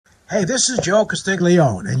Hey, this is Joe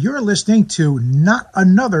Castiglione, and you're listening to Not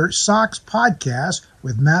Another Sox podcast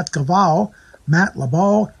with Matt Cavallo, Matt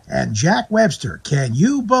LeBeau, and Jack Webster. Can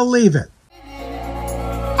you believe it?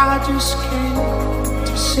 I just came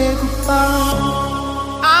to say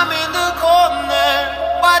goodbye. I'm in the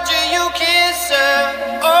corner, watching you kiss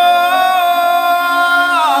her. Oh.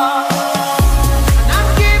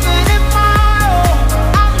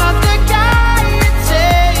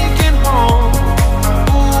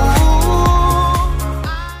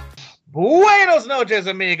 Buenos noches,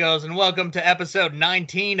 amigos, and welcome to episode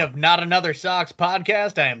 19 of Not Another Sox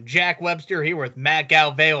podcast. I am Jack Webster here with Matt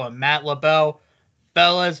Galveo and Matt LeBeau.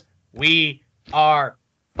 Fellas, we are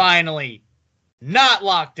finally not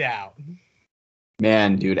locked out.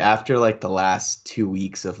 Man, dude, after like the last 2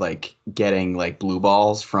 weeks of like getting like blue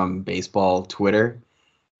balls from baseball Twitter,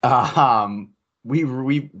 we're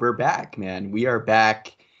back, man. We are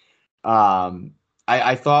back.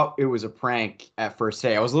 I thought it was a prank at first.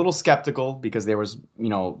 Hey, I was a little skeptical because there was,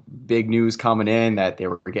 big news coming in that they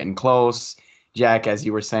were getting close. Jack, as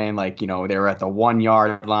you were saying, they were at the 1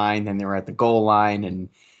 yard line, then they were at the goal line, and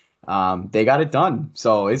they got it done.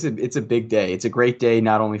 So it's a big day. It's a great day,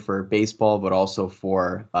 not only for baseball, but also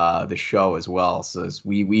for the show as well. So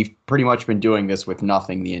we've pretty much been doing this with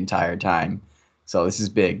nothing the entire time. So this is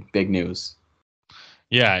big news.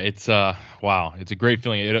 Yeah, it's wow. It's a great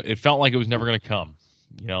feeling. It felt like it was never going to come,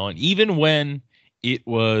 and even when it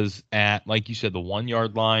was at, like you said, the 1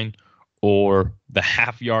 yard line or the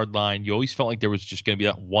half yard line, you always felt like there was just going to be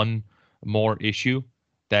that one more issue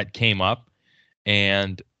that came up.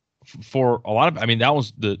 And for a lot of, that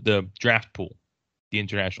was the draft pool, the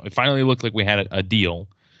international. It finally looked like we had a deal.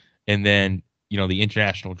 And then, the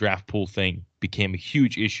international draft pool thing became a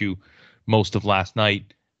huge issue most of last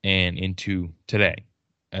night and into today.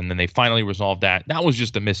 And then they finally resolved that. That was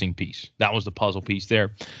just a missing piece. That was the puzzle piece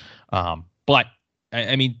there. But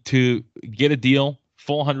to get a deal,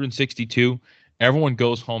 full 162, everyone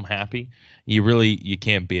goes home happy. You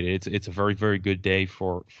can't beat it. It's a very, very good day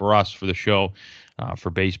for us, for the show, for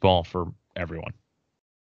baseball, for everyone.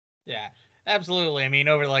 Yeah, absolutely.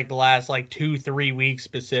 Over the last 2-3 weeks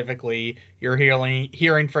specifically, you're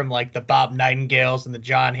hearing from the Bob Nightingales and the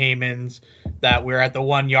John Heymans that we're at the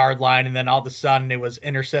 1 yard line, and then all of a sudden it was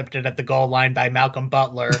intercepted at the goal line by Malcolm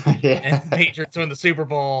Butler. Yeah. And the Patriots win the Super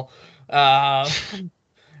Bowl. But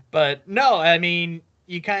no,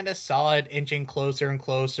 you kind of saw it inching closer and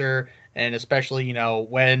closer, and especially,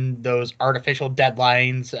 when those artificial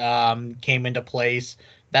deadlines came into place.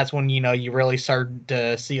 That's when, you really started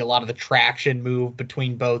to see a lot of the traction move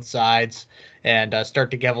between both sides and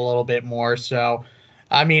start to give a little bit more. So,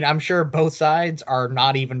 I'm sure both sides are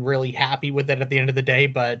not even really happy with it at the end of the day,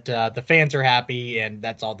 but the fans are happy, and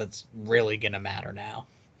that's all that's really going to matter now.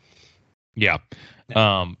 Yeah.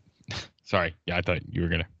 Sorry. Yeah, I thought you were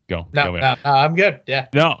going to go. No, I'm good. Yeah.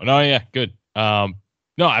 No, yeah, good. No,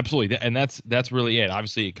 absolutely. And that's really it.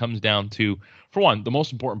 Obviously, it comes down to, for one, the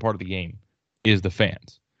most important part of the game is the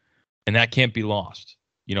fans. And that can't be lost.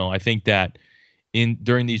 I think that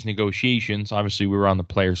during these negotiations, obviously we were on the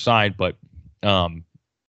player side, but I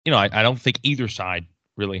don't think either side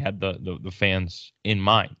really had the fans in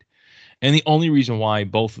mind. And the only reason why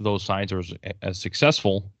both of those sides are as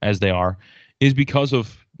successful as they are is because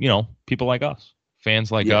of, people like us,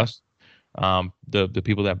 fans like us, the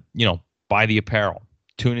people that, buy the apparel,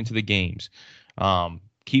 tune into the games,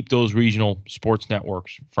 keep those regional sports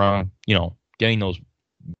networks from, getting those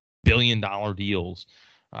billion-dollar deals,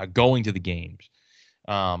 going to the games.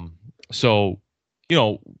 So,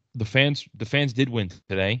 the fans did win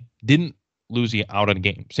today. Didn't lose out on a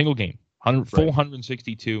game, single game, full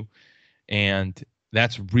 162, and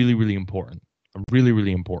that's really, really important. Really,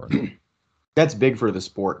 really important. That's big for the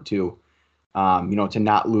sport too. To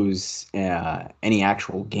not lose any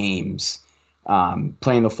actual games.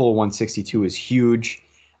 Playing the full 162 is huge.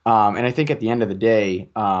 And I think at the end of the day,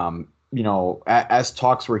 as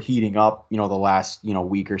talks were heating up, the last,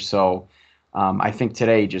 week or so, I think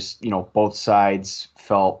today just, both sides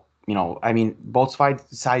felt,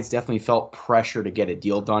 both sides definitely felt pressure to get a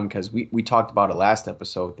deal done, because we talked about it last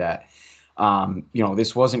episode that,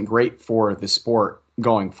 this wasn't great for the sport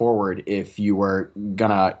going forward if you were going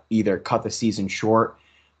to either cut the season short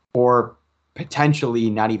or potentially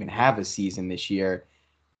not even have a season this year.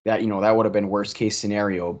 That, that would have been worst case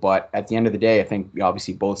scenario. But at the end of the day, I think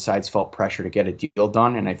obviously both sides felt pressure to get a deal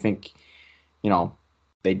done. And I think,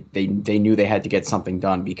 they knew they had to get something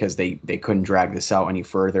done because they couldn't drag this out any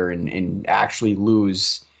further and actually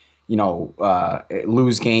lose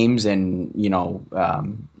games. And,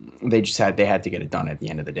 they had to get it done at the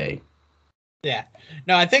end of the day. Yeah.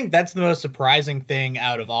 No, I think that's the most surprising thing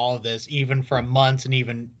out of all of this, even from months and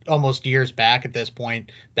even almost years back at this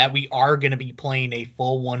point, that we are going to be playing a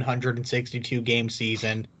full 162 game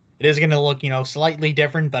season. It is going to look, slightly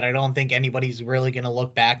different, but I don't think anybody's really going to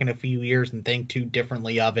look back in a few years and think too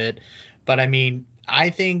differently of it. But I mean,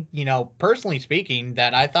 I think, personally speaking,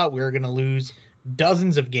 that I thought we were going to lose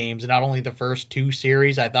dozens of games, not only the first two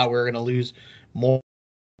series, I thought we were going to lose more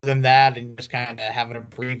than that and just kind of have an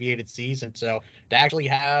abbreviated season. So to actually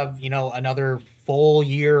have, another full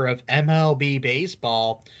year of MLB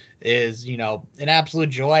baseball is, an absolute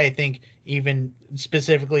joy. I think even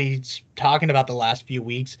specifically talking about the last few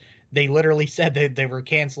weeks, they literally said that they were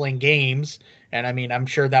canceling games. And I mean, I'm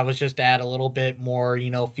sure that was just to add a little bit more,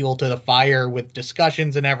 fuel to the fire with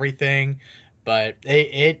discussions and everything. But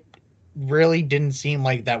it really didn't seem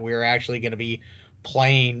like that we were actually going to be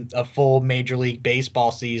playing a full Major League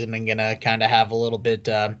Baseball season and gonna kind of have a little bit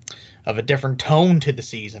of a different tone to the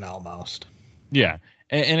season almost. Yeah,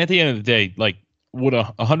 and at the end of the day, like, would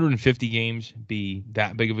 150 games be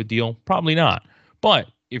that big of a deal? Probably not. But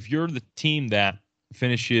if you're the team that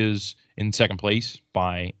finishes in second place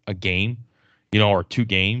by a game, or two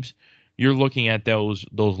games, you're looking at those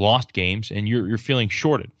lost games and you're feeling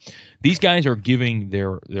shorted. These guys are giving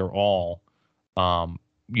their all.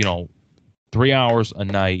 3 hours a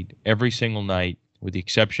night, every single night, with the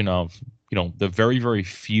exception of, the very, very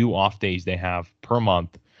few off days they have per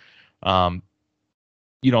month.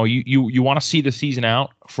 You want to see the season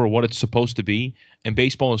out for what it's supposed to be. And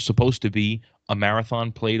baseball is supposed to be a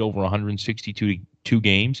marathon played over 162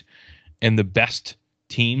 games. And the best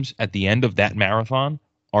teams at the end of that marathon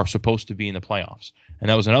are supposed to be in the playoffs. And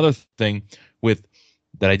that was another thing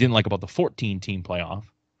that I didn't like about the 14-team playoff,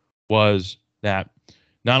 was that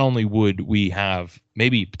not only would we have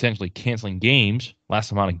maybe potentially canceling games,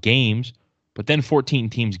 last amount of games, but then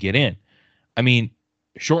 14 teams get in. I mean,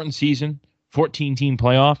 shortened season, 14-team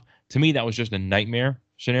playoff, to me, that was just a nightmare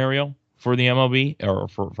scenario for the MLB or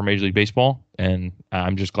for Major League Baseball. And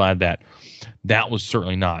I'm just glad that was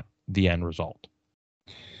certainly not the end result.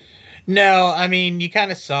 No, I mean, you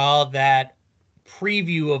kind of saw that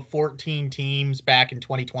preview of 14 teams back in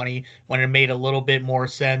 2020 when it made a little bit more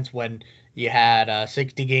sense, when you had a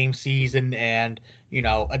 60-game season and,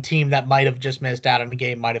 a team that might have just missed out on the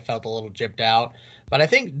game might have felt a little gypped out. But I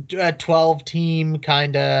think a 12-team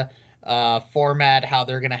kind of format, how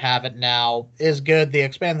they're going to have it now, is good. They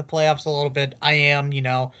expand the playoffs a little bit. I am,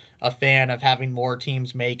 a fan of having more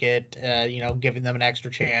teams make it, giving them an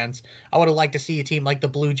extra chance. I would have liked to see a team like the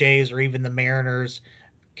Blue Jays or even the Mariners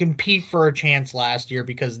compete for a chance last year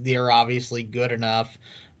because they're obviously good enough.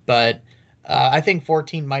 But I think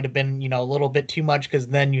 14 might have been, a little bit too much, because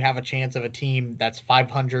then you have a chance of a team that's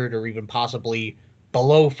 500 or even possibly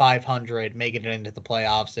below 500 making it into the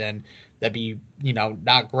playoffs. And that'd be,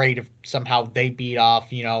 not great if somehow they beat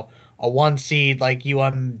off, a one seed like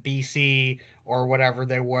UMBC or whatever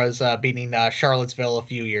there was beating Charlottesville a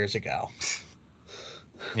few years ago.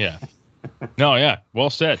 Yeah. No, yeah. Well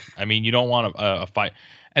said. I mean, you don't want a fight.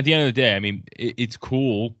 At the end of the day, I mean, it's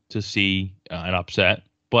cool to see an upset,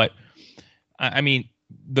 but I mean,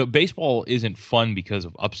 the baseball isn't fun because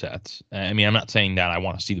of upsets. I mean, I'm not saying that I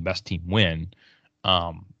want to see the best team win,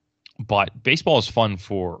 but baseball is fun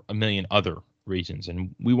for a million other reasons.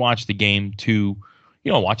 And we watch the game to,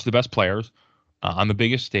 watch the best players on the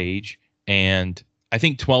biggest stage. And I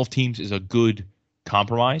think 12 teams is a good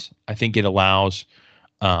compromise. I think it allows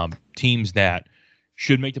teams that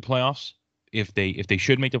should make the playoffs, if they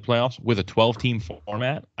should make the playoffs with a 12-team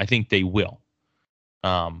format, I think they will.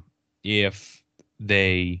 If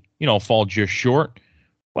they, fall just short,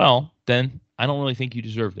 well, then I don't really think you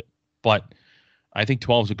deserved it. But I think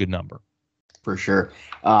 12 is a good number. For sure.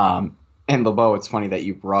 And LeBeau, it's funny that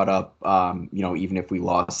you brought up, even if we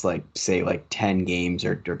lost, say 10 games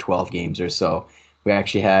or 12 games or so, we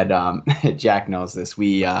actually had, Jack knows this,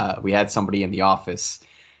 we had somebody in the office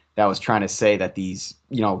that was trying to say that these,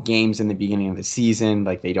 games in the beginning of the season,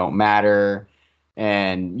 they don't matter.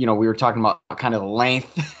 And, we were talking about kind of the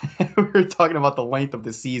length. We were talking about the length of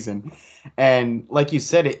the season. And like you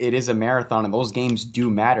said, it is a marathon, and those games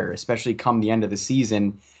do matter, especially come the end of the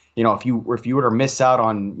season. If you were to miss out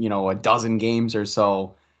on, a dozen games or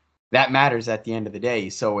so, that matters at the end of the day.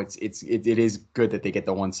 So it is good that they get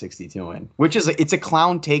the 162 in, which it's a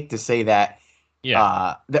clown take to say that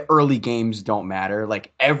the early games don't matter.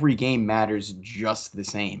 Every game matters just the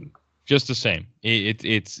same. Just the same.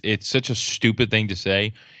 It's such a stupid thing to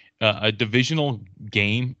say. A divisional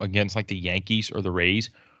game against the Yankees or the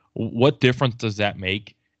Rays, what difference does that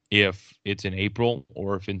make if it's in April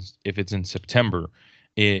or if it's in September?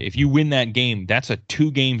 If you win that game, that's a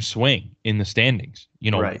 2-game swing in the standings.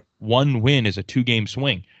 Right. One win is a 2-game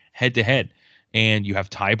swing head to head, and you have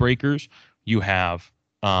tiebreakers. You have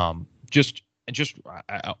just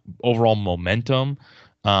overall momentum.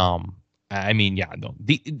 I mean, yeah, no,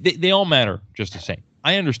 they all matter just the same.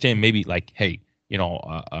 I understand maybe like, hey,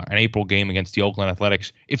 an April game against the Oakland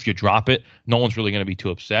Athletics, if you drop it, no one's really going to be too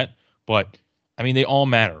upset. But I mean, they all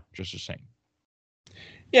matter just the same.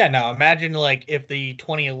 Yeah, no, imagine like if the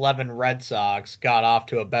 2011 Red Sox got off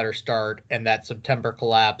to a better start and that September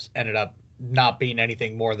collapse ended up not being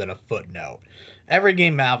anything more than a footnote. Every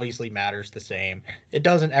game obviously matters the same. It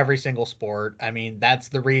does in every single sport. I mean, that's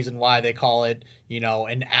the reason why they call it,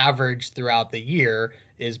 an average throughout the year,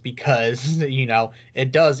 is because,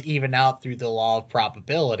 it does even out through the law of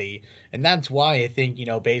probability. And that's why I think,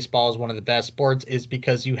 baseball is one of the best sports, is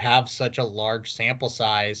because you have such a large sample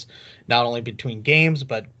size, not only between games,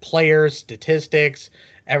 but players, statistics,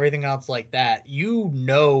 everything else like that. You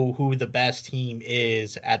know who the best team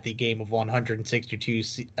is at the game of 162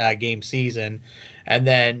 game season. And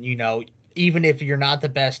then, even if you're not the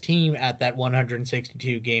best team at that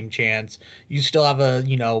 162 game chance, you still have a,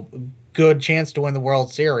 good chance to win the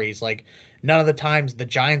World Series. Like, none of the times the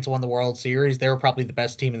Giants won the World Series, they were probably the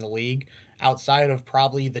best team in the league. Outside of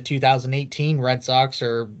probably the 2018 Red Sox,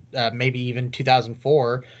 or maybe even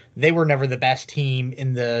 2004, they were never the best team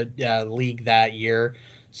in the league that year.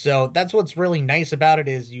 So that's what's really nice about it,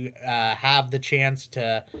 is you have the chance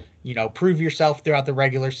to, prove yourself throughout the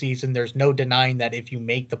regular season. There's no denying that if you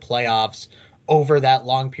make the playoffs over that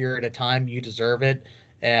long period of time, you deserve it.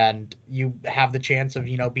 And you have the chance of,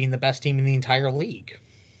 being the best team in the entire league.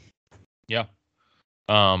 Yeah.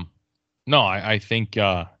 No, I think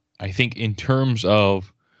in terms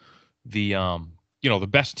of the the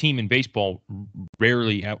best team in baseball,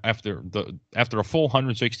 rarely after a full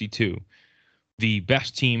 162, the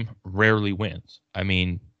best team rarely wins. I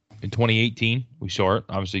mean, in 2018 we saw it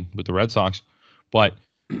obviously with the Red Sox, but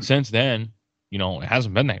since then, it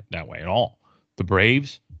hasn't been that way at all. The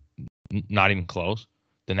Braves, not even close.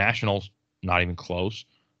 The Nationals, not even close.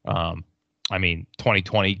 I mean,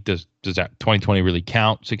 2020, does that 2020 really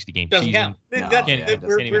count? 60-game season? Count. No,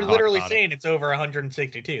 We're literally saying it's over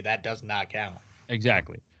 162. That does not count.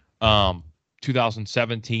 Exactly.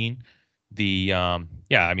 2017, I mean,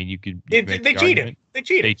 you could. They cheated. They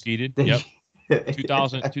cheated. They cheated. Yep.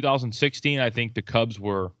 2016, I think the Cubs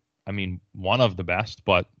were, one of the best,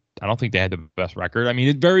 but I don't think they had the best record. I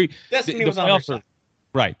mean, Destiny was on their side.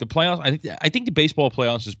 Right. The playoffs, I think the baseball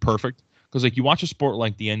playoffs is perfect because, like, you watch a sport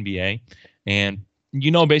like the NBA, and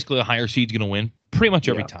basically a higher seed's going to win pretty much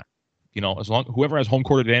every time. As long whoever has home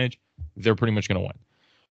court advantage, they're pretty much going to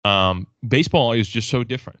win. Baseball is just so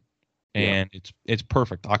different, and it's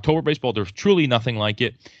perfect. October baseball, there's truly nothing like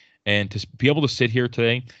it, and to be able to sit here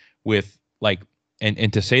today with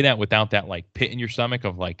and to say that without that pit in your stomach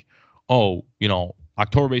of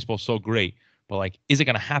October baseball is so great, but is it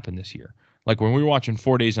going to happen this year? Like when we were watching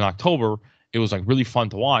 4 Days in October, it was really fun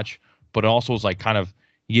to watch, but it also was kind of,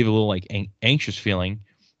 you gave a little anxious feeling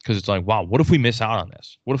because it's wow, what if we miss out on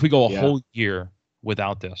this? What if we go a whole year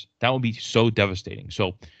without this? That would be so devastating.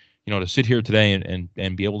 So, to sit here today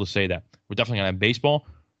and be able to say that we're definitely going to have baseball,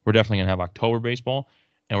 we're definitely going to have October baseball,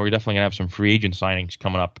 and we're definitely going to have some free agent signings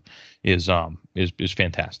coming up is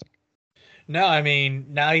fantastic. No, I mean,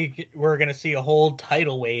 now we're going to see a whole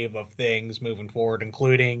tidal wave of things moving forward,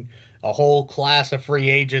 including a whole class of free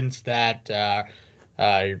agents that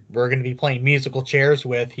we're going to be playing musical chairs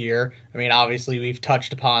with here. I mean, obviously, we've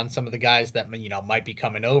touched upon some of the guys that, might be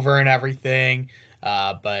coming over and everything,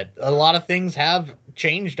 but a lot of things have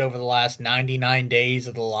changed over the last 99 days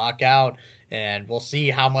of the lockout, and we'll see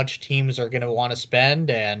how much teams are going to want to spend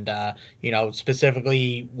and,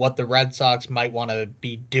 specifically what the Red Sox might want to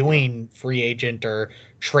be doing free agent or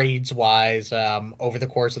trades-wise over the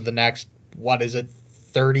course of the next,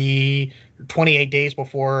 28 days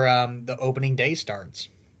before the opening day starts.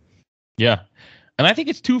 Yeah. And I think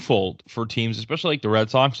it's twofold for teams, especially like the Red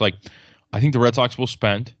Sox. I think the Red Sox will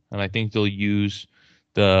spend, and I think they'll use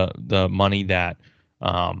the money that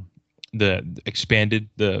the expanded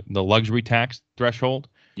the luxury tax threshold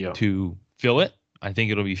to fill it. I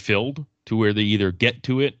think it'll be filled to where they either get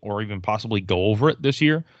to it or even possibly go over it this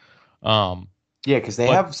year. Because they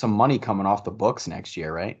have some money coming off the books next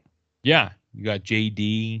year, right? Yeah. You got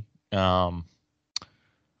JD. Help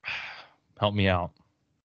me out.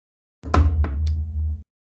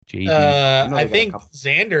 JD. I think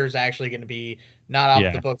Xander's actually going to be not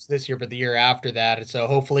off the books this year, but the year after that. So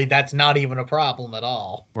hopefully that's not even a problem at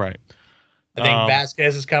all. Right. I think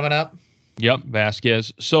Vasquez is coming up. Yep,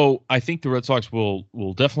 Vasquez. So I think the Red Sox will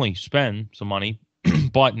definitely spend some money,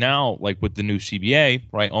 But now, like with the new CBA,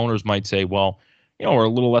 right, owners might say, well, we're a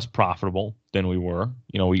little less profitable than we were.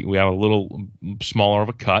 We have a little smaller of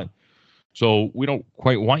a cut. So we don't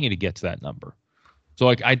quite want you to get to that number. So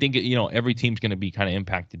like I think every team's going to be kind of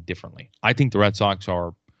impacted differently. I think the Red Sox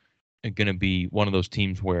are going to be one of those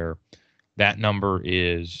teams where that number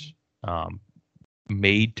is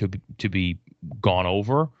made to be gone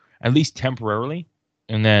over, at least temporarily,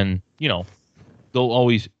 and then they'll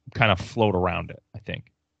always kind of float around it, I think.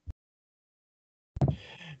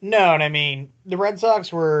 No, and I mean the Red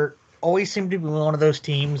Sox always seemed to be one of those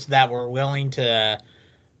teams that were willing to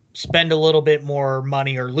spend a little bit more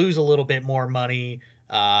money or lose a little bit more money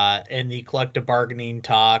in the collective bargaining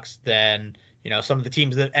talks than some of the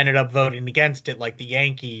teams that ended up voting against it, like the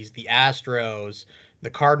Yankees, the Astros, the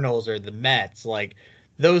Cardinals, or the Mets. Like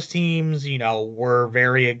those teams, were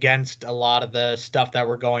very against a lot of the stuff that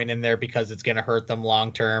were going in there because it's going to hurt them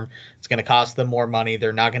long term. It's going to cost them more money.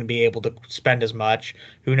 They're not going to be able to spend as much.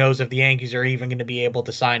 Who knows if the Yankees are even going to be able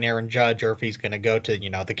to sign Aaron Judge, or if he's going to go to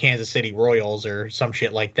the Kansas City Royals or some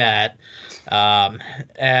shit like that.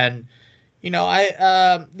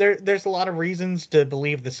 There's a lot of reasons to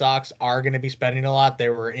believe the Sox are going to be spending a lot. They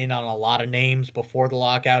were in on a lot of names before the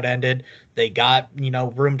lockout ended. They got,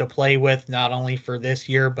 room to play with, not only for this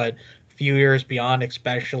year, but a few years beyond,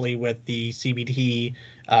 especially with the CBT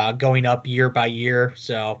going up year by year.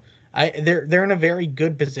 So they're in a very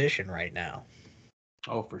good position right now.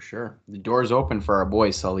 Oh, for sure. The door's open for our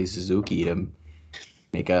boy Sully Suzuki to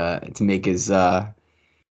make his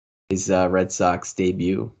Red Sox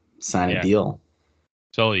debut. Sign a deal.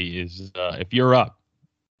 Sully is if you're up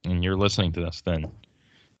and you're listening to this, then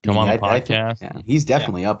come on the podcast. He's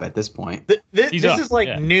definitely up at this point. This is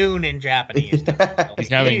like noon in Japanese.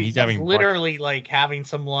 He's having literally like having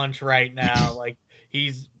some lunch right now. Like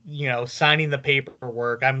he's signing the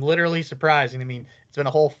paperwork. I'm literally surprised. I mean, it's been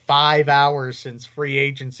a whole 5 hours since free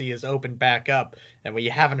agency has opened back up, and we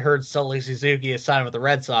haven't heard Sully Suzuki has signed with the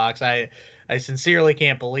Red Sox. I sincerely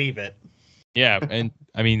can't believe it. Yeah, and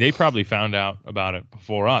I mean, they probably found out about it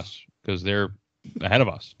before us because they're ahead of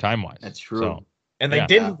us time-wise. That's true. So, and they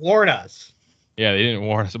didn't warn us. Yeah, they didn't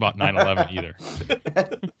warn us about 9/11 either.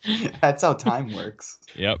 That's how time works.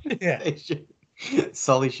 Yep. Yeah.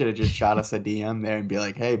 Sully should have just shot us a DM there and be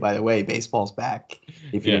like, hey, by the way, baseball's back.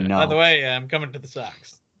 If you didn't know. By the way, I'm coming to the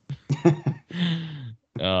Sox.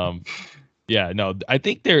 Yeah, no, I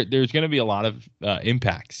think there's going to be a lot of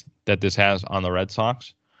impacts that this has on the Red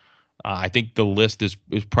Sox. I think the list is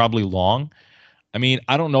probably long. I mean,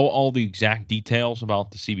 I don't know all the exact details about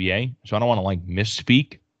the CBA, so I don't want to like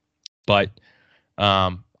misspeak. But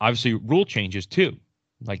obviously, rule changes too.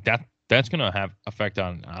 Like that's going to have effect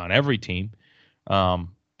on every team.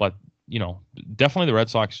 But definitely the Red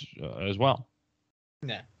Sox as well.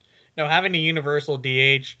 Yeah. No, having a universal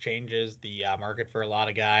DH changes the market for a lot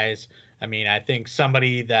of guys. I mean, I think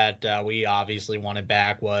somebody that we obviously wanted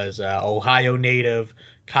back was Ohio native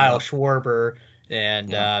Kyle Schwarber.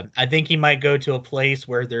 And I think he might go to a place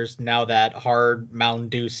where there's now that hard Mountain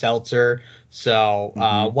Dew seltzer. So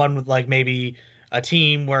one with like maybe a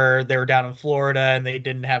team where they were down in Florida and they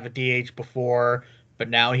didn't have a DH before, but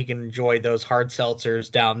now he can enjoy those hard seltzers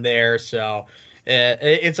down there. So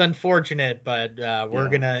it's unfortunate, but we're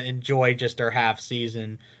going to enjoy just our half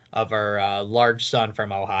season of our large son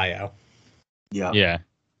from Ohio. Yeah.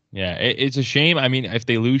 It's a shame. I mean, if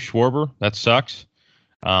they lose Schwarber, that sucks.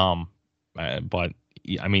 But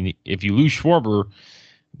I mean, if you lose Schwarber,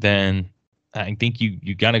 then I think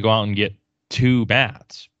you got to go out and get two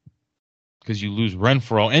bats because you lose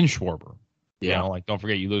Renfroe and Schwarber. Yeah. Like don't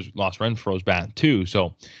forget you lost Renfroe's bat too.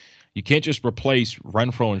 So you can't just replace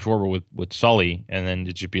Renfroe and Schwarber with Sully and then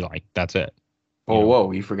it should be like that's it.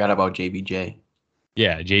 Whoa! You forgot about JBJ.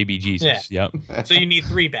 Yeah, JB Jesus. Yeah. Yep. So you need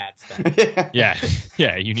three bats then. Yeah.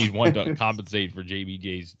 You need one to compensate for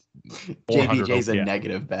JBJ's. JBJ's a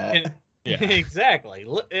negative bat. Yeah, exactly.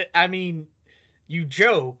 I mean, you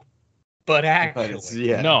joke, but actually,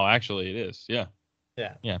 no, actually, it is. Yeah.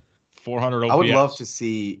 400 OPS. I would love to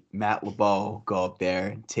see Matt LeBeau go up there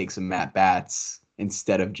and take some Matt Bats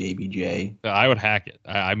instead of JBJ. I would hack it.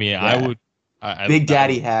 I mean, I would. Big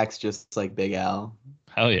Daddy hacks just like Big Al.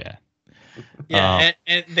 Hell yeah. Yeah,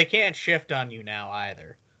 and they can't shift on you now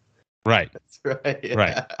either. Right. That's right. Yeah.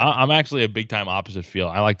 Right. I'm actually a big time opposite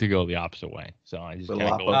field. I like to go the opposite way. So I just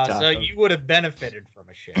can't go. So you would have benefited from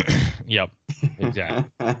a shift. Yep.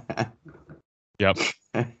 Exactly. Yep.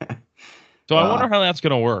 So I wonder how that's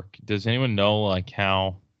going to work. Does anyone know like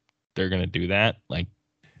how they're going to do that? Like,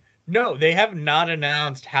 no, they have not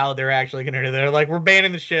announced how they're actually going to do it. They're like, we're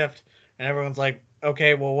banning the shift. And everyone's like,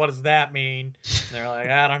 okay, well, what does that mean? And they're like,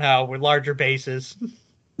 I don't know. We're larger bases.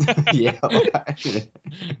 Yeah.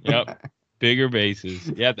 Yep. Bigger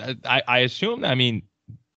bases. Yeah. I assume. I mean,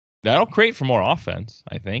 that'll create for more offense.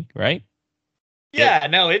 I think. Right. Yeah,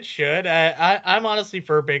 no, it should. I'm honestly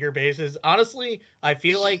for bigger bases. Honestly, I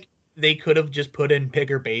feel like they could have just put in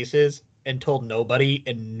bigger bases and told nobody,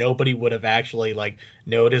 and nobody would have actually like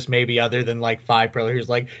noticed. Maybe other than like 5 players,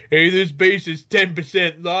 like, hey, this base is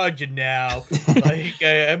 10% larger now. Like,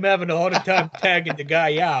 I'm having a harder time tagging the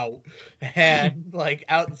guy out, and like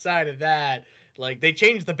outside of that. Like, they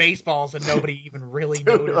changed the baseballs and nobody even really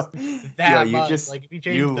noticed that much. Like, if you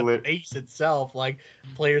change the base itself, like,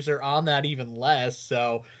 players are on that even less.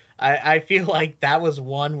 So I feel like that was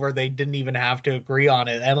one where they didn't even have to agree on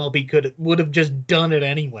it. MLB would have just done it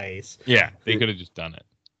anyways. Yeah, they could have just done it.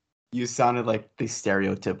 You sounded like the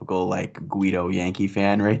stereotypical like Guido Yankee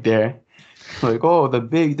fan right there. Like, oh, the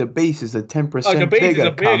base is a 10%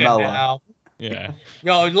 bigger, now. Yeah.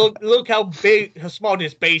 Yo, look how small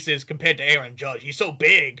this base is compared to Aaron Judge. He's so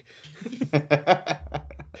big.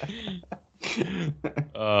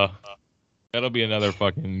 That'll be another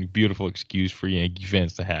fucking beautiful excuse for Yankee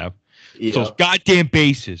fans to have. Yeah. Those goddamn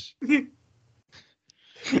bases.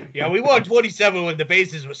 Yeah, we won 27 when the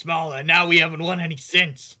bases were smaller, and now we haven't won any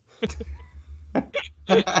since.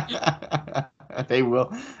 They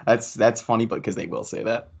will. That's funny, but because they will say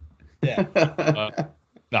that. Yeah.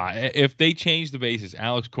 Nah, if they change the bases,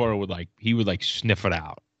 Alex Cora would sniff it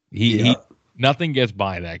out. He nothing gets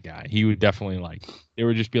by that guy. He would definitely there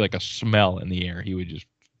would just be like a smell in the air. He would just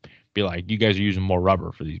be like, you guys are using more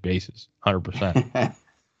rubber for these bases, 100%.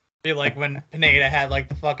 Be like when Pineda had like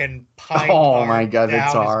the fucking pine my God, down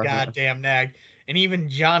his goddamn neck, and even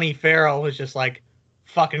Johnny Farrell was just like,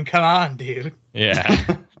 "Fucking come on, dude."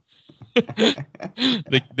 Yeah.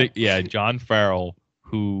 John Farrell,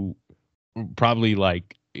 who probably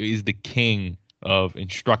is the king of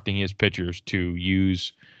instructing his pitchers to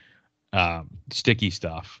use sticky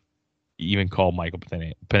stuff. He even called Michael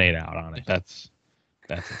Pineda out on it. That's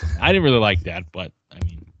I didn't really like that, but I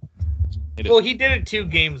mean, he did it 2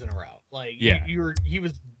 games in a row. Like, he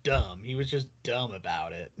was dumb. He was just dumb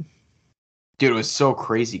about it. Dude, it was so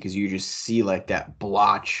crazy because you just see like that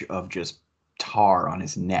blotch of just tar on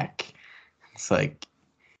his neck. It's like,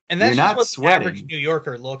 and that's just what sweating. The average New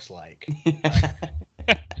Yorker looks like.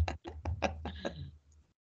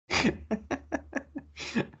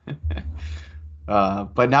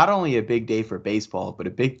 But not only a big day for baseball, but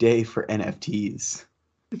a big day for NFTs.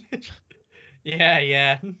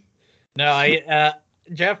 Yeah. No,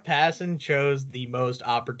 Jeff Passan chose the most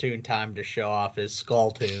opportune time to show off his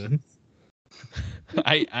Skulltune.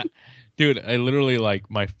 Dude, I literally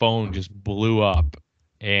my phone just blew up,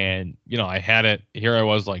 and I had it here. I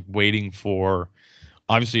was waiting for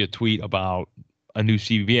obviously a tweet about a new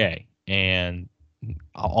CBA, and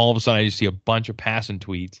all of a sudden I just see a bunch of Passan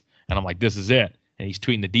tweets, and I'm like, this is it. And he's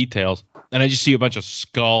tweeting the details, and I just see a bunch of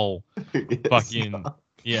skull fucking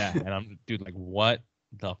yeah, and I'm what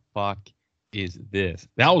the fuck is this?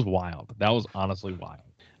 That was wild. That was honestly wild.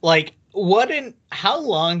 How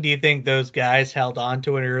long do you think those guys held on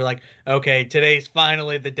to it? Or okay, today's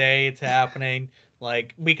finally the day it's happening.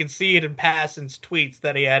 We can see it in Passan's tweets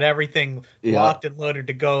that he had everything locked and loaded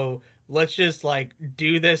to go. Let's just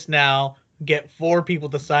do this now, get 4 people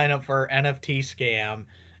to sign up for our NFT scam,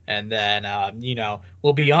 and then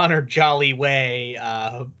we'll be on our jolly way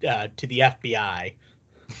to the FBI.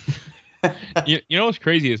 You know what's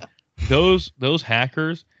crazy is those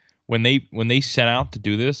hackers, when they set out to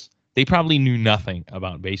do this, they probably knew nothing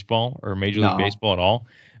about baseball or Major League Baseball at all.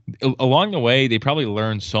 Along the way, they probably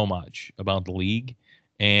learned so much about the league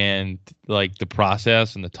and the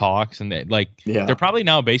process and the talks, and they're probably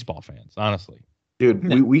now baseball fans, honestly.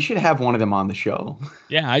 Dude, we should have one of them on the show.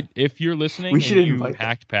 Yeah, if you're listening and you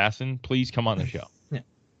hacked Passan, please come on the show.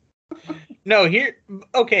 No,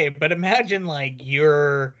 but imagine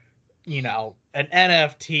you're an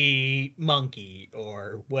NFT monkey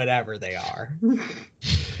or whatever they are.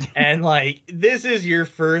 And this is your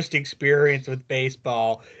first experience with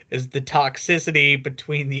baseball, is the toxicity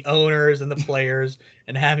between the owners and the players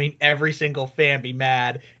and having every single fan be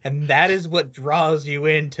mad. And that is what draws you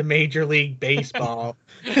into Major League Baseball.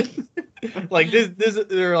 They're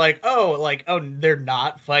they're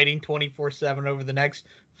not fighting 24/7 over the next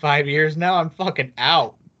 5 years. Now I'm fucking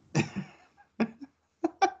out.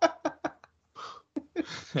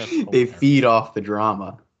 They feed off the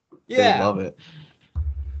drama. Yeah.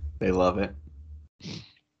 They love it.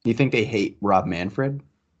 You think they hate Rob Manfred?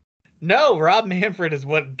 No, Rob Manfred is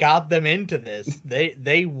what got them into this.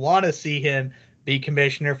 They want to see him be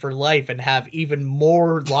commissioner for life and have even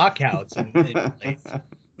more lockouts in place.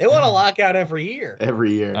 They want a lockout every year.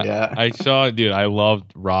 Every year, yeah. I saw, dude. I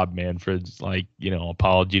loved Rob Manfred's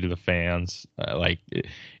apology to the fans.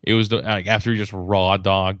 It was after he just raw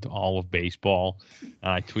dogged all of baseball.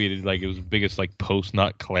 I tweeted it was the biggest post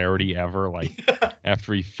nut clarity ever.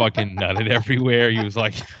 After he fucking nutted everywhere, he was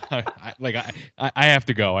like, I have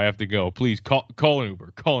to go. I have to go. Please call an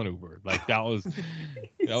Uber. Call an Uber. That was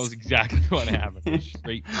exactly what happened.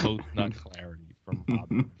 Straight post nut clarity from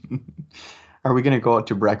Rob. Are we gonna go out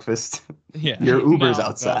to breakfast? Yeah. Your Uber's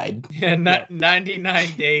outside. Yeah,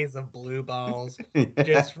 99 days of blue balls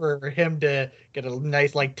just for him to get a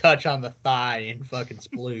nice touch on the thigh and fucking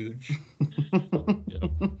splooge.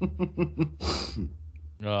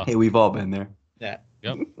 Hey, we've all been there. Yeah.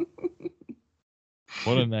 Yep.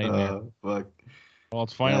 What a nightmare. Fuck. Well,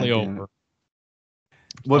 it's finally over.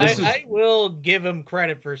 Well, I will give him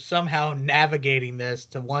credit for somehow navigating this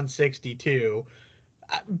to 162.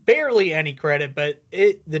 Barely any credit, but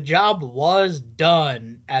the job was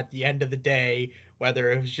done at the end of the day,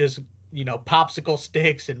 whether it was just, popsicle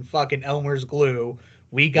sticks and fucking Elmer's glue.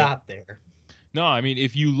 We got there. No, I mean,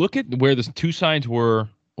 if you look at where the two sides were,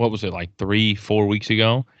 what was it, 3-4 weeks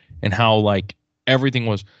ago, and how everything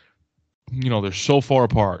was, they're so far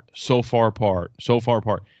apart,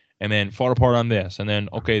 and then far apart on this, and then,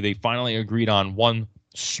 okay, they finally agreed on one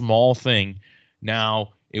small thing. Now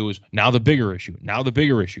the bigger issue.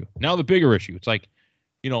 It's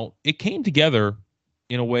it came together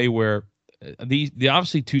in a way where the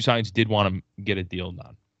obviously two sides did want to get a deal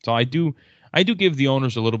done. So I do give the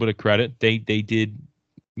owners a little bit of credit. They did,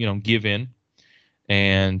 give in,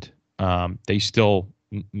 and they still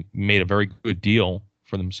made a very good deal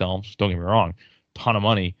for themselves. Don't get me wrong, ton of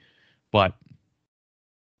money, but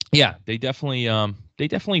yeah, they definitely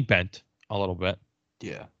bent a little bit.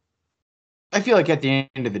 Yeah. I feel like at the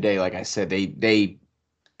end of the day, like I said, they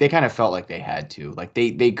kind of felt like they had to.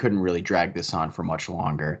 They couldn't really drag this on for much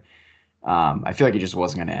longer. I feel like it just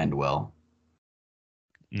wasn't going to end well.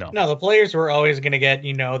 No, the players were always going to get,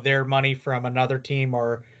 their money from another team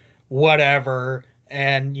or whatever.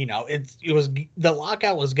 And, it was the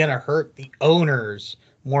lockout was going to hurt the owners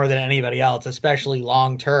more than anybody else, especially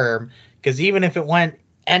long term. Because even if it went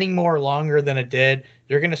any more longer than it did,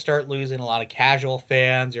 you're going to start losing a lot of casual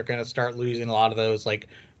fans. You're going to start losing a lot of those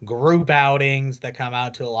group outings that come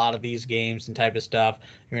out to a lot of these games and type of stuff.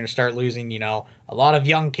 You're going to start losing, a lot of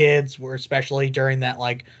young kids, especially during that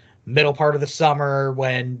middle part of the summer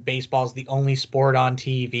when baseball is the only sport on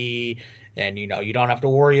TV, and you don't have to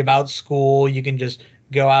worry about school. You can just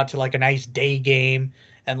go out to a nice day game,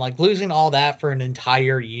 and losing all that for an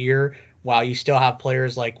entire year while you still have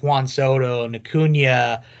players like Juan Soto and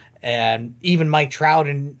Acuna and even Mike Trout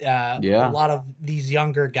and a lot of these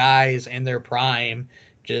younger guys in their prime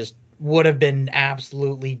just would have been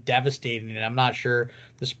absolutely devastating. And I'm not sure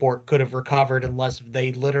the sport could have recovered unless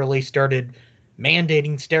they literally started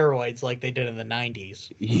mandating steroids like they did in the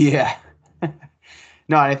 90s. Yeah.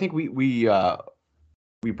 No, I think we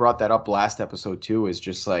brought that up last episode too, is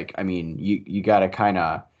just you got to kind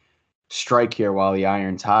of strike here while the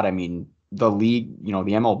iron's hot. I mean, the league, the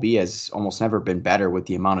MLB has almost never been better with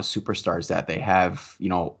the amount of superstars that they have,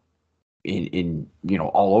 in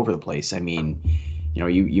all over the place. I mean,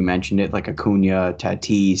 you mentioned it, Acuna,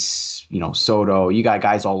 Tatis, Soto. You got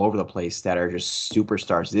guys all over the place that are just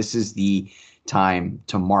superstars. This is the time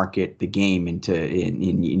to market the game and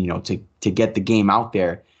to get the game out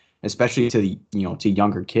there, especially to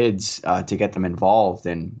younger kids, to get them involved.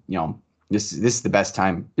 And this is the best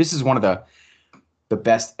time. This is one of the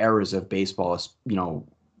best eras of baseball,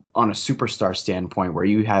 on a superstar standpoint, where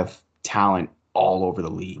you have talent all over the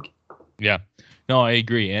league. Yeah, no, I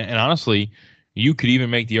agree. And honestly, you could even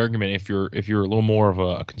make the argument, if you're a little more of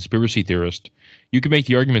a conspiracy theorist, you could make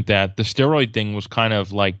the argument that the steroid thing was kind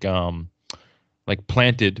of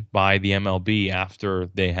planted by the MLB after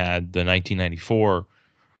they had the 1994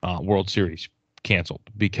 World Series canceled,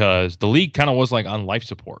 because the league kind of was on life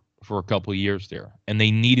support for a couple of years there, and they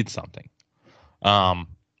needed something.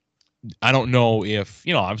 I don't know if,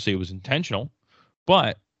 obviously it was intentional,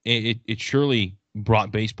 but it surely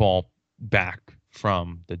brought baseball back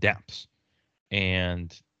from the depths.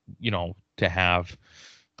 And, to have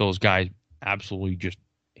those guys absolutely just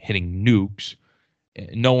hitting nukes.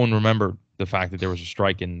 No one remembered the fact that there was a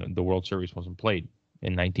strike and the World Series wasn't played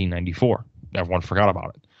in 1994. Everyone forgot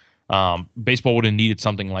about it. Baseball would have needed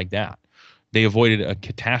something like that. They avoided a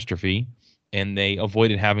catastrophe, and they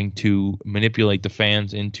avoided having to manipulate the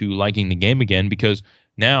fans into liking the game again, because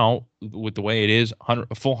now, with the way it is,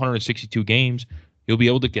 a full 162 games, you'll be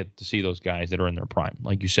able to get to see those guys that are in their prime.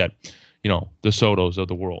 Like you said, the Sotos of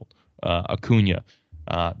the world, Acuna,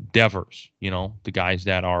 Devers, the guys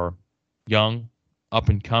that are young, up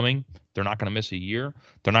and coming. They're not going to miss a year.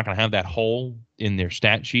 They're not going to have that hole in their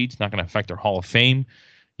stat sheets. Not going to affect their Hall of Fame,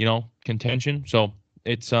 contention. So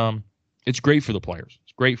it's great for the players.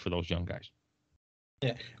 It's great for those young guys.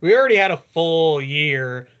 Yeah, we already had a full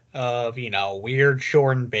year of weird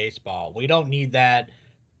shortened baseball. We don't need that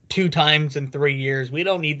 2 times in 3 years. We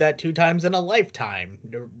don't need that 2 times in a lifetime,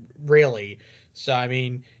 really. So I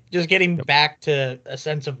mean, just getting back to a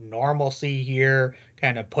sense of normalcy here,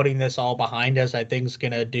 kind of putting this all behind us, I think is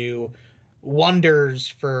going to do wonders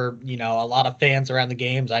for, a lot of fans around the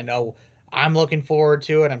games. I know I'm looking forward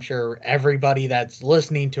to it. I'm sure everybody that's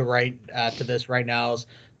listening to this right now is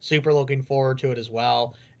super looking forward to it as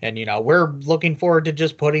well. And, we're looking forward to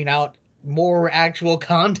just putting out more actual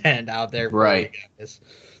content out there. Right. You guys.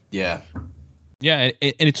 Yeah. Yeah.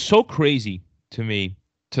 And it's so crazy to me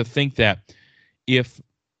to think that if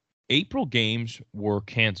April games were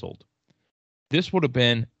canceled, this would have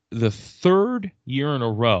been the 3rd year in a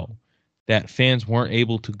row that fans weren't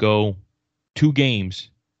able to go to games,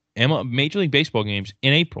 Major League Baseball games,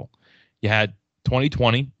 in April. You had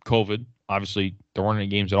 2020, COVID. Obviously, there weren't any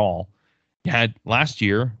games at all. You had last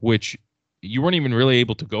year, which you weren't even really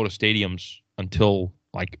able to go to stadiums until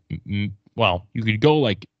you could go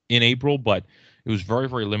in April, but it was very,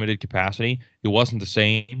 very limited capacity. It wasn't the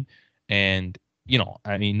same. And, no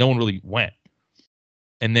one really went.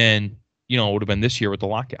 And then, it would have been this year with the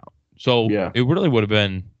lockout. So It really would have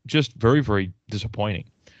been just very, very disappointing.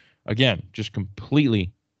 Again, just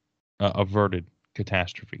completely averted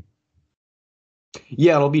catastrophe.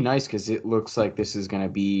 Yeah, it'll be nice because it looks like this is going to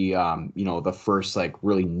be, the first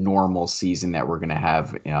really normal season that we're going to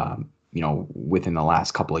have, within the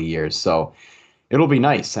last couple of years. So it'll be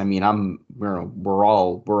nice. I mean, we're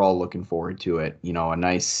all looking forward to it. A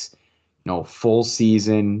nice, full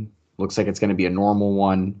season. Looks like it's going to be a normal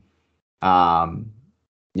one.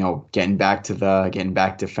 Getting back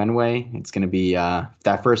to Fenway. It's going to be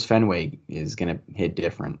that first Fenway is going to hit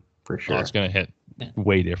different for sure. Oh, it's going to hit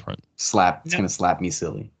way different. It's going to slap me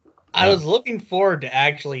silly. I was looking forward to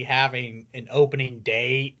actually having an opening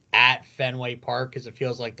day at Fenway Park because it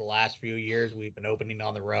feels like the last few years we've been opening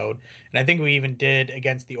on the road. And I think we even did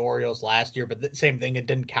against the Orioles last year, but the same thing, it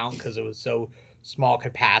didn't count because it was so small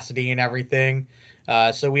capacity and everything.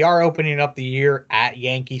 So we are opening up the year at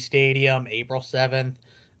Yankee Stadium, April 7th.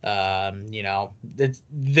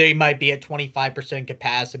 They might be at 25%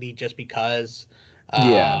 capacity just because.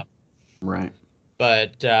 Right.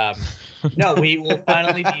 But no, we will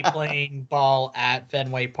finally be playing ball at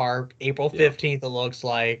Fenway Park April 15th. It looks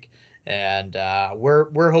like, and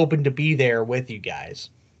we're hoping to be there with you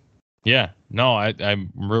guys. Yeah, no,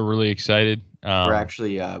 I'm really excited. We're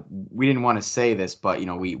actually we didn't want to say this, but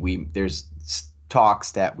we there's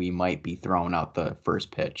talks that we might be throwing out the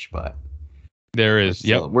first pitch, but there is.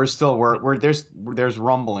 We're there's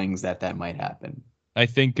rumblings that might happen. I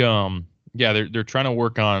think they're trying to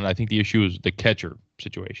work on. I think the issue is the catcher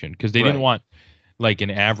situation because they didn't want an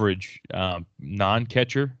average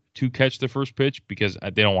non-catcher to catch the first pitch because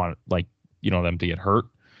they don't want them to get hurt.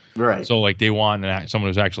 Right. So they want someone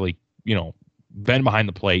who's actually been behind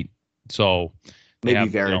the plate. So maybe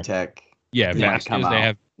Varitek. Vasquez. They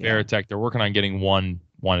have Varitek. They're working on getting one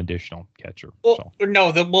additional catcher.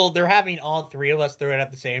 They're having all 3 of us throw it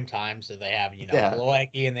at the same time. So they have,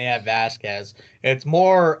 Loecki and they have Vasquez. It's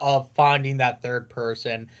more of finding that third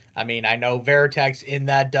person. I mean, I know Varitek's in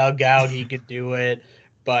that dugout. He could do it.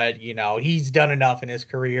 But, he's done enough in his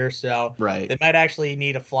career. So they might actually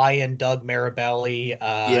need to fly in Doug Marabelli,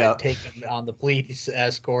 take him on the police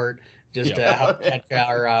escort just to help catch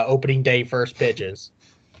our opening day first pitches.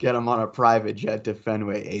 Get him on a private jet to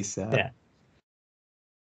Fenway ASAP. Yeah.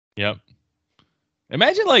 Yep.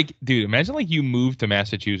 Imagine you move to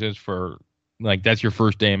Massachusetts for that's your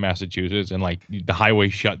first day in Massachusetts and the highway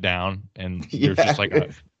shut down and there's just like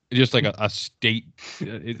a state,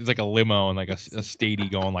 it's like a limo and a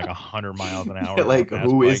statey going 100 miles an hour.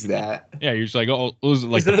 Who is that? Yeah, you're just is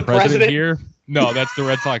it is the it president here? No, that's the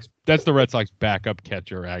Red Sox. That's the Red Sox backup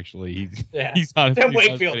catcher. Actually, he's on. Tim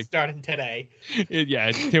Wakefield starting today.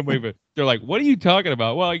 It's Tim Wakefield. They're like, "What are you talking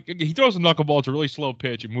about?" Well, he throws a knuckleball. It's a really slow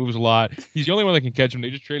pitch. It moves a lot. He's the only one that can catch him.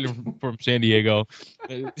 They just traded him from San Diego.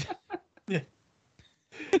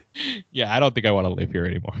 Yeah, I don't think I want to live here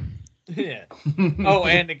anymore. Yeah. Oh,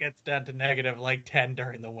 and it gets down to negative 10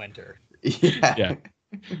 during the winter. Yeah.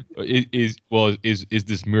 Is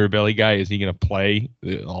this Mirabelli guy? Is he going to play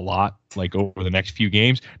a lot over the next few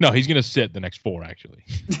games? No, he's going to sit the next 4 actually.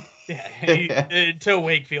 Yeah, until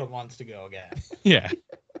Wakefield wants to go again. Yeah.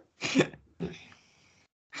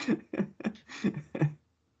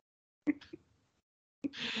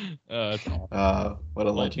 That's awesome. What a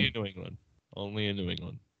Only legend. in New England. Only in New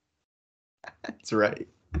England. That's right.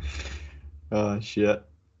 Oh shit.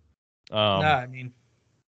 No, I mean,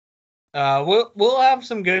 we'll have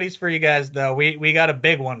some goodies for you guys though. We got a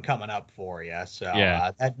big one coming up for you, so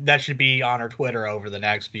Yeah. that should be on our Twitter over the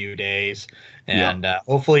next few days, and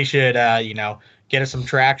hopefully should get us some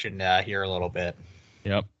traction here a little bit.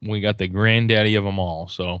 Yep, we got the granddaddy of them all.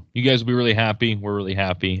 So you guys will be really happy. We're really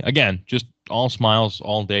happy. Again, just all smiles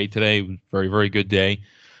all day today. Very, very good day.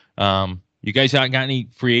 You guys got any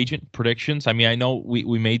free agent predictions? I mean, I know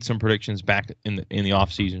we made some predictions back in the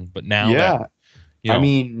off season, but now I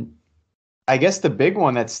mean, I guess the big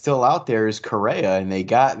one that's still out there is Correa, and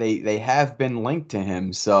they have been linked to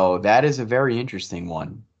him, so that is a very interesting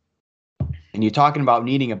one. And you're talking about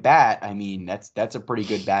needing a bat. I mean, that's a pretty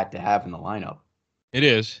good bat to have in the lineup. It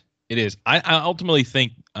is. I ultimately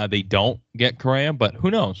think they don't get Correa, but who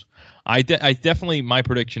knows? I definitely, my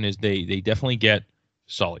prediction is they definitely get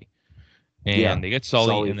Sully. And they get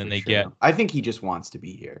Sully and then they get. I think he just wants to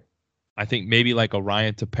be here. I think maybe like a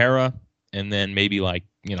Ryan Tepera, and then maybe like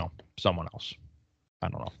someone else. I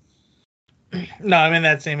don't know. No, I'm in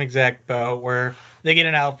that same exact boat where they get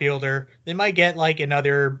an outfielder. They might get like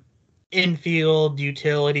another infield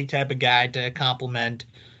utility type of guy to complement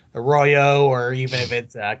Arroyo, or even if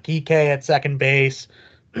it's Kike at second base.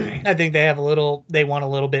 I think they want a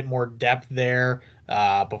little bit more depth there.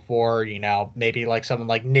 Before, maybe like someone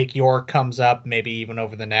like Nick York comes up, maybe even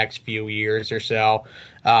over the next few years or so.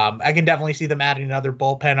 I can definitely see them adding another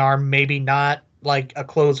bullpen arm, maybe not like a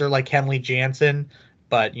closer like Kenley Jansen,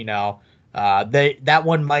 but, that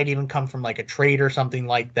one might even come from like a trade or something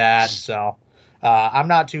like that. So I'm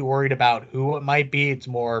not too worried about who it might be. It's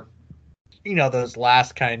more, those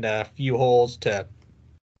last kind of few holes to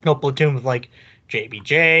platoon with like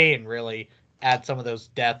JBJ and really add some of those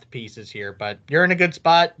depth pieces here, but you're in a good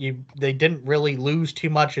spot. They didn't really lose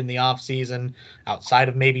too much in the offseason outside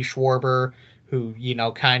of maybe Schwarber, who,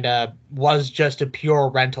 kind of was just a pure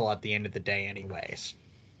rental at the end of the day anyways.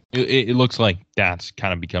 It looks like that's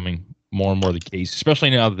kind of becoming more and more the case,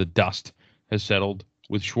 especially now that the dust has settled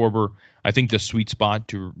with Schwarber. I think the sweet spot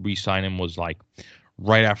to re-sign him was like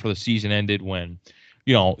right after the season ended when,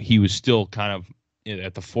 he was still kind of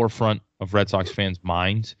at the forefront of Red Sox fans'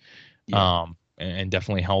 minds. And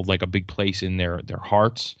definitely held like a big place in their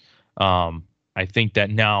hearts. I think that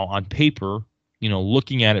now on paper,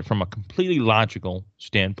 looking at it from a completely logical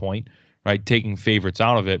standpoint, right, taking favorites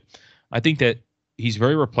out of it, I think that he's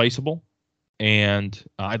very replaceable, and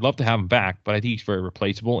I'd love to have him back, but I think he's very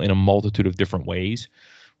replaceable in a multitude of different ways,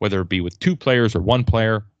 whether it be with two players or one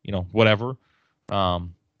player, whatever.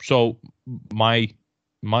 So my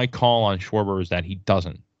call on Schwarber is that he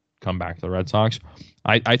doesn't come back to the Red Sox.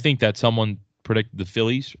 I think that someone predicted the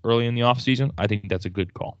Phillies early in the offseason. I think that's a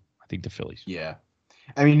good call. I think the Phillies. Yeah.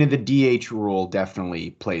 I mean, the DH rule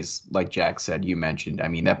definitely plays, like Jack said, you mentioned. I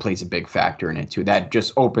mean, that plays a big factor in it, too. That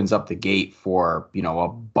just opens up the gate for, a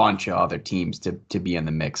bunch of other teams to be in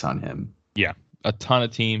the mix on him. Yeah. A ton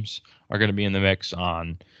of teams are going to be in the mix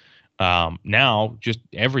on now just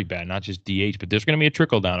every bat, not just DH, but there's going to be a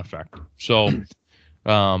trickle-down effect. So,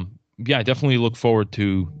 I definitely look forward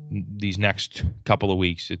to these next couple of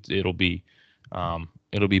weeks. It'll be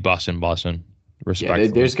bussin'. Respectfully.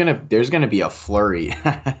 Yeah, there's gonna be a flurry.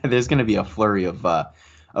 There's gonna be a flurry of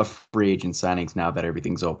free agent signings now that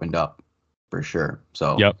everything's opened up, for sure.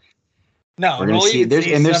 So yep. No, we're gonna see.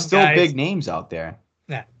 There's still big names out there.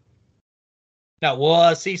 Yeah. No,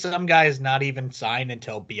 we'll see some guys not even sign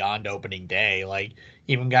until beyond opening day. Like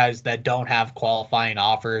even guys that don't have qualifying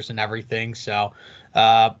offers and everything. So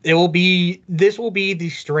this will be the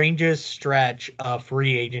strangest stretch of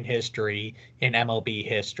free agent history in MLB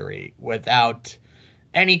history without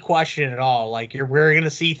any question at all. Like we're going to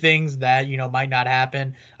see things that, might not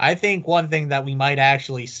happen. I think one thing that we might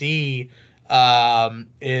actually see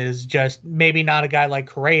is just maybe not a guy like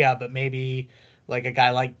Correa, but maybe like a guy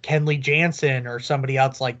like Kenley Jansen or somebody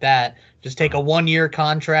else like that. Just take a 1-year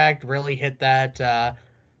contract, really hit that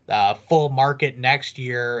full market next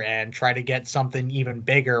year and try to get something even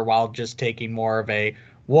bigger while just taking more of a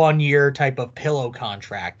 1-year type of pillow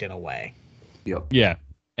contract in a way. Yep. Yeah.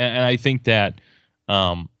 And I think that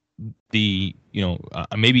maybe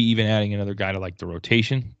even adding another guy to like the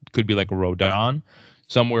rotation could be like a Rodon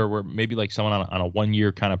somewhere where maybe like someone on a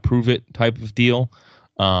 1-year kind of prove it type of deal.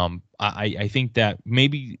 I think that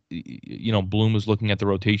maybe, Bloom was looking at the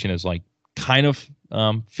rotation as like kind of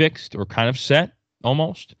fixed or kind of set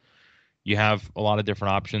almost. You have a lot of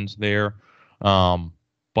different options there. But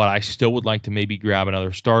I still would like to maybe grab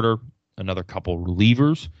another starter, another couple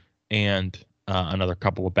relievers, and another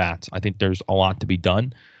couple of bats. I think there's a lot to be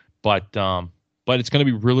done. But it's going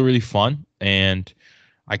to be really, really fun, and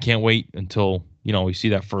I can't wait until we see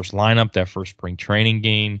that first lineup, that first spring training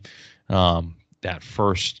game, that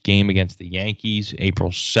first game against the Yankees,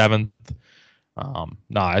 April 7th.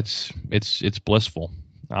 It's blissful.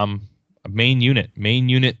 Main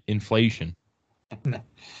unit inflation.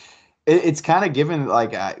 It's kind of given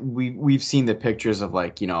like we've seen the pictures of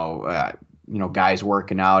like guys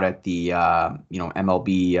working out at the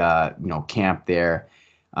MLB camp there.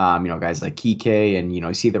 Guys like Kike and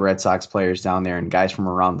you see the Red Sox players down there and guys from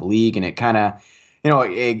around the league, and it kind of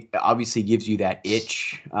it obviously gives you that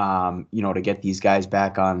itch to get these guys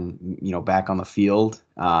back on the field.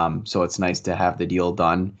 So it's nice to have the deal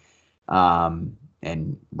done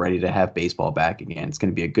and ready to have baseball back again. It's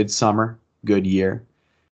going to be a good summer, good year.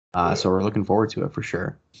 So we're looking forward to it for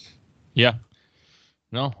sure. Yeah.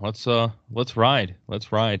 No, let's ride.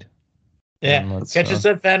 Let's ride. Yeah. Catch us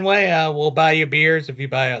at Fenway. We'll buy you beers if you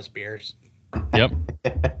buy us beers. Yep.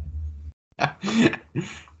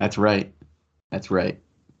 That's right.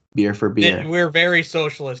 Beer for beer. We're very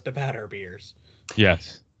socialist about our beers.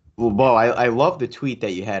 Yes. Well, Bo, I love the tweet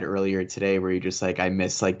that you had earlier today where you're just like, I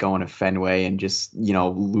miss like going to Fenway and just,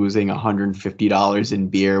 losing $150 in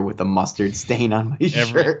beer with a mustard stain on my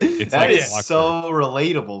shirt. That is so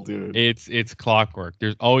relatable, dude. It's clockwork.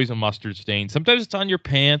 There's always a mustard stain. Sometimes it's on your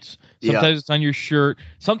pants. Sometimes it's on your shirt.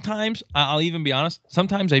 Sometimes, I'll even be honest,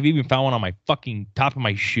 sometimes I've even found one on my fucking top of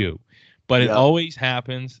my shoe. But it always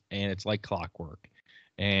happens, and it's like clockwork.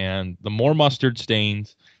 And the more mustard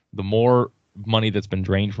stains, the more money that's been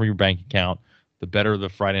drained from your bank account, the better the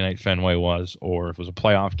Friday night Fenway was, or if it was a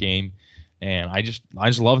playoff game. And I just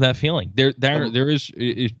love that feeling. There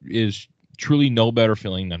is truly no better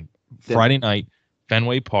feeling than Friday night,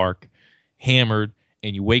 Fenway Park, hammered,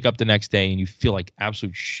 and you wake up the next day and you feel like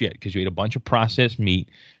absolute shit because you ate a bunch of processed meat,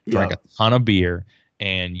 drank a ton of beer,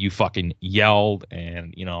 and you fucking yelled,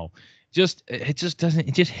 and it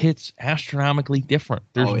just hits astronomically different.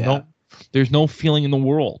 There's no feeling in the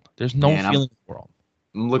world. There's no feeling in the world.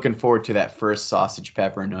 I'm looking forward to that first sausage,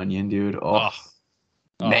 pepper, and onion, dude. Oh.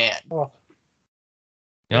 Man. Oh.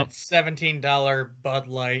 Yep. That $17 Bud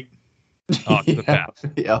Light. Oh, it's the best.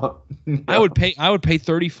 No. I would pay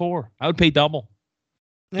 $34. I would pay double.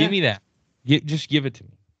 Yeah. Give me that. Just give it to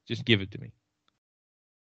me. Just give it to me.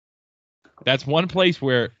 That's one place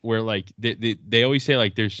where like they always say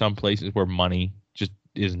like there's some places where money just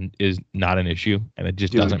is not an issue and it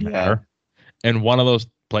just doesn't matter. And one of those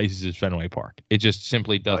places is Fenway Park. It just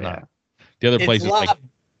simply does not. The other places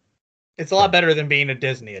it's a lot better than being a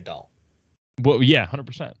Disney adult. Well, yeah,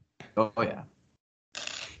 100%. Oh yeah.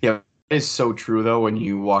 Yeah, it's so true though. When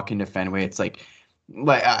you walk into Fenway, it's like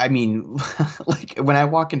I mean, like when I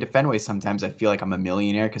walk into Fenway, sometimes I feel like I'm a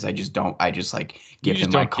millionaire because I just like give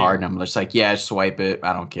them my card and I'm just like, yeah, swipe it.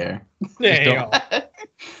 I don't care. There you go.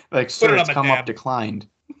 Like, sir, it's come up declined.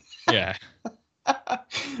 Yeah. I'm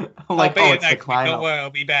like, oh, it's declined. Don't worry, I'll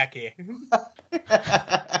be back here.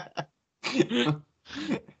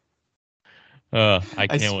 I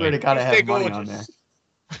can't swear wait. to God, I have money on there.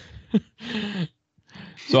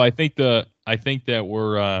 So I think that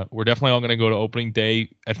we're definitely all going to go to opening day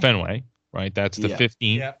at Fenway, right? That's the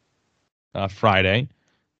 15th, Friday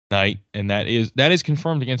night, and that is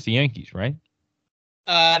confirmed against the Yankees, right?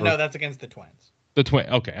 No, that's against the Twins. The Twins.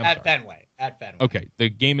 Okay, At Fenway. Okay, the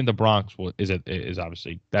game in the Bronx is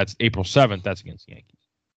obviously that's April 7th. That's against the Yankees.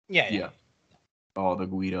 Yeah. Oh, the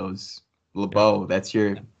Guidos, LeBeau. That's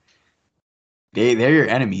your. They're your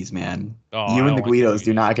enemies, man. Oh, you and the Guidos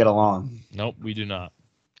do not get along. Nope, we do not.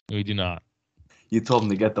 We do not. You told them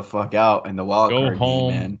to get the fuck out in the wild card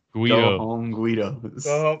home, game, man. Guido. Go home, Guidos.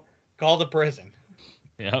 Go home. Call the prison.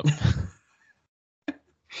 Yep.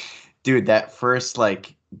 Dude, that first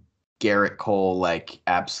like Garrett Cole like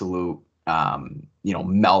absolute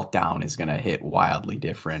meltdown is gonna hit wildly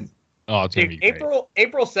different. Oh, it's gonna be great.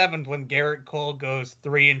 April 7th when Garrett Cole goes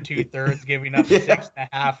 3 2/3, giving up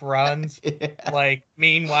 6.5 runs. Yeah. Like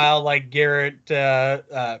meanwhile, like Garrett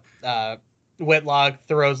Whitlock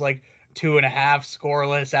throws like 2.5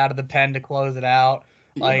 scoreless out of the pen to close it out.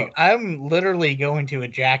 Like I'm literally going to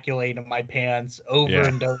ejaculate in my pants over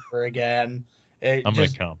and over again. I'm gonna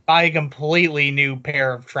come. Buy a completely new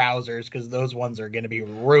pair of trousers because those ones are going to be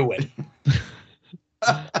ruined.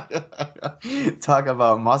 Talk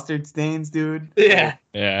about mustard stains, dude. Yeah.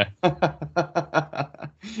 Yeah.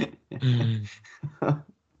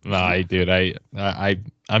 Nah, dude,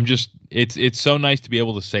 I'm just it's so nice to be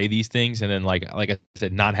able to say these things and then like I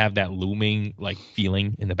said, not have that looming like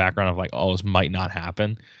feeling in the background of like, oh, this might not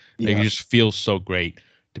happen. Like, it just feels so great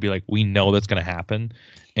to be like, we know that's going to happen.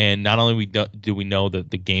 And not only do we know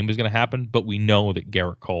that the game is going to happen, but we know that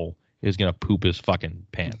Garrett Cole is going to poop his fucking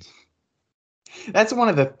pants. That's one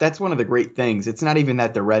of the great things. It's not even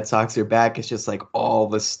that the Red Sox are back. It's just like all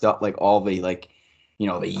the stuff, like all the like, you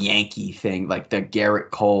know, the Yankee thing, like the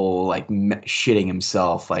Garrett Cole like shitting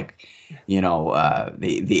himself, like, you know,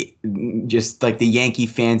 the just like the Yankee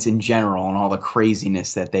fans in general and all the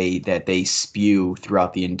craziness that they spew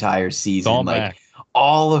throughout the entire season. All like back.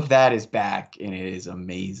 all of that is back, and it is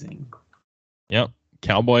amazing. Yep,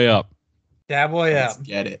 Cowboy up. Cowboy Let's up.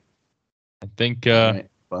 get it. I think. Right,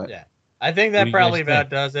 but Yeah. I think What that do you probably guys about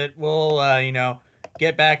think? does it. We'll, you know,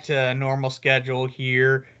 get back to a normal schedule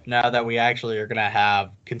here now that we actually are going to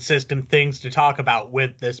have consistent things to talk about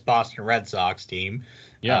with this Boston Red Sox team.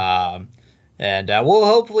 Yeah. And we'll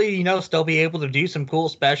hopefully, you know, still be able to do some cool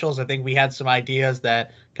specials. I think we had some ideas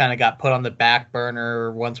that kind of got put on the back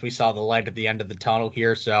burner once we saw the light at the end of the tunnel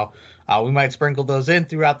here. So we might sprinkle those in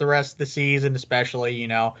throughout the rest of the season, especially, you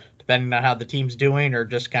know, depending on how the team's doing, or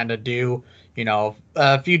just kind of do, you know,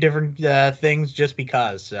 a few different things just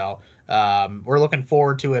because. So we're looking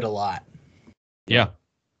forward to it a lot. Yeah.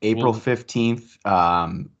 April Well-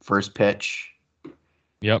 15th, first pitch.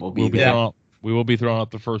 Yep. We'll be there. We will be throwing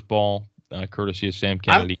out the first ball, courtesy of Sam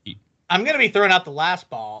Kennedy. I'm going to be throwing out the last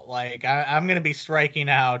ball. Like, I'm going to be striking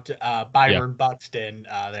out Byron Buxton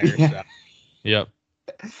there. So. Yep.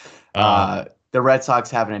 The Red Sox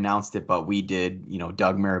haven't announced it, but we did. You know,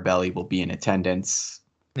 Doug Mirabelli will be in attendance.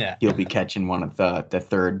 Yeah. He'll be catching one of the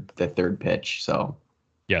third pitch. So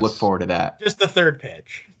Yes. look forward to that. Just the third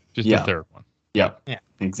pitch. Just Yeah. the third one. Yep. Yeah.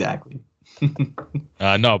 Exactly. No,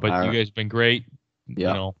 but All you right. guys have been great. Yeah.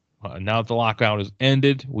 You know, now that the lockout has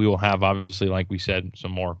ended, we will have, obviously, like we said,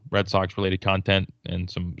 some more Red Sox related content and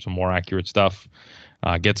some more accurate stuff.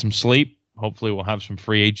 Get some sleep. Hopefully, we'll have some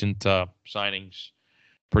free agent signings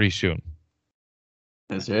pretty soon.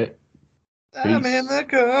 That's it. I'm Peace. in the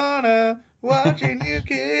corner watching you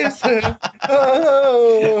kiss her.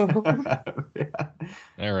 Oh. Yeah.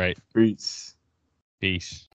 All right. Peace. Peace.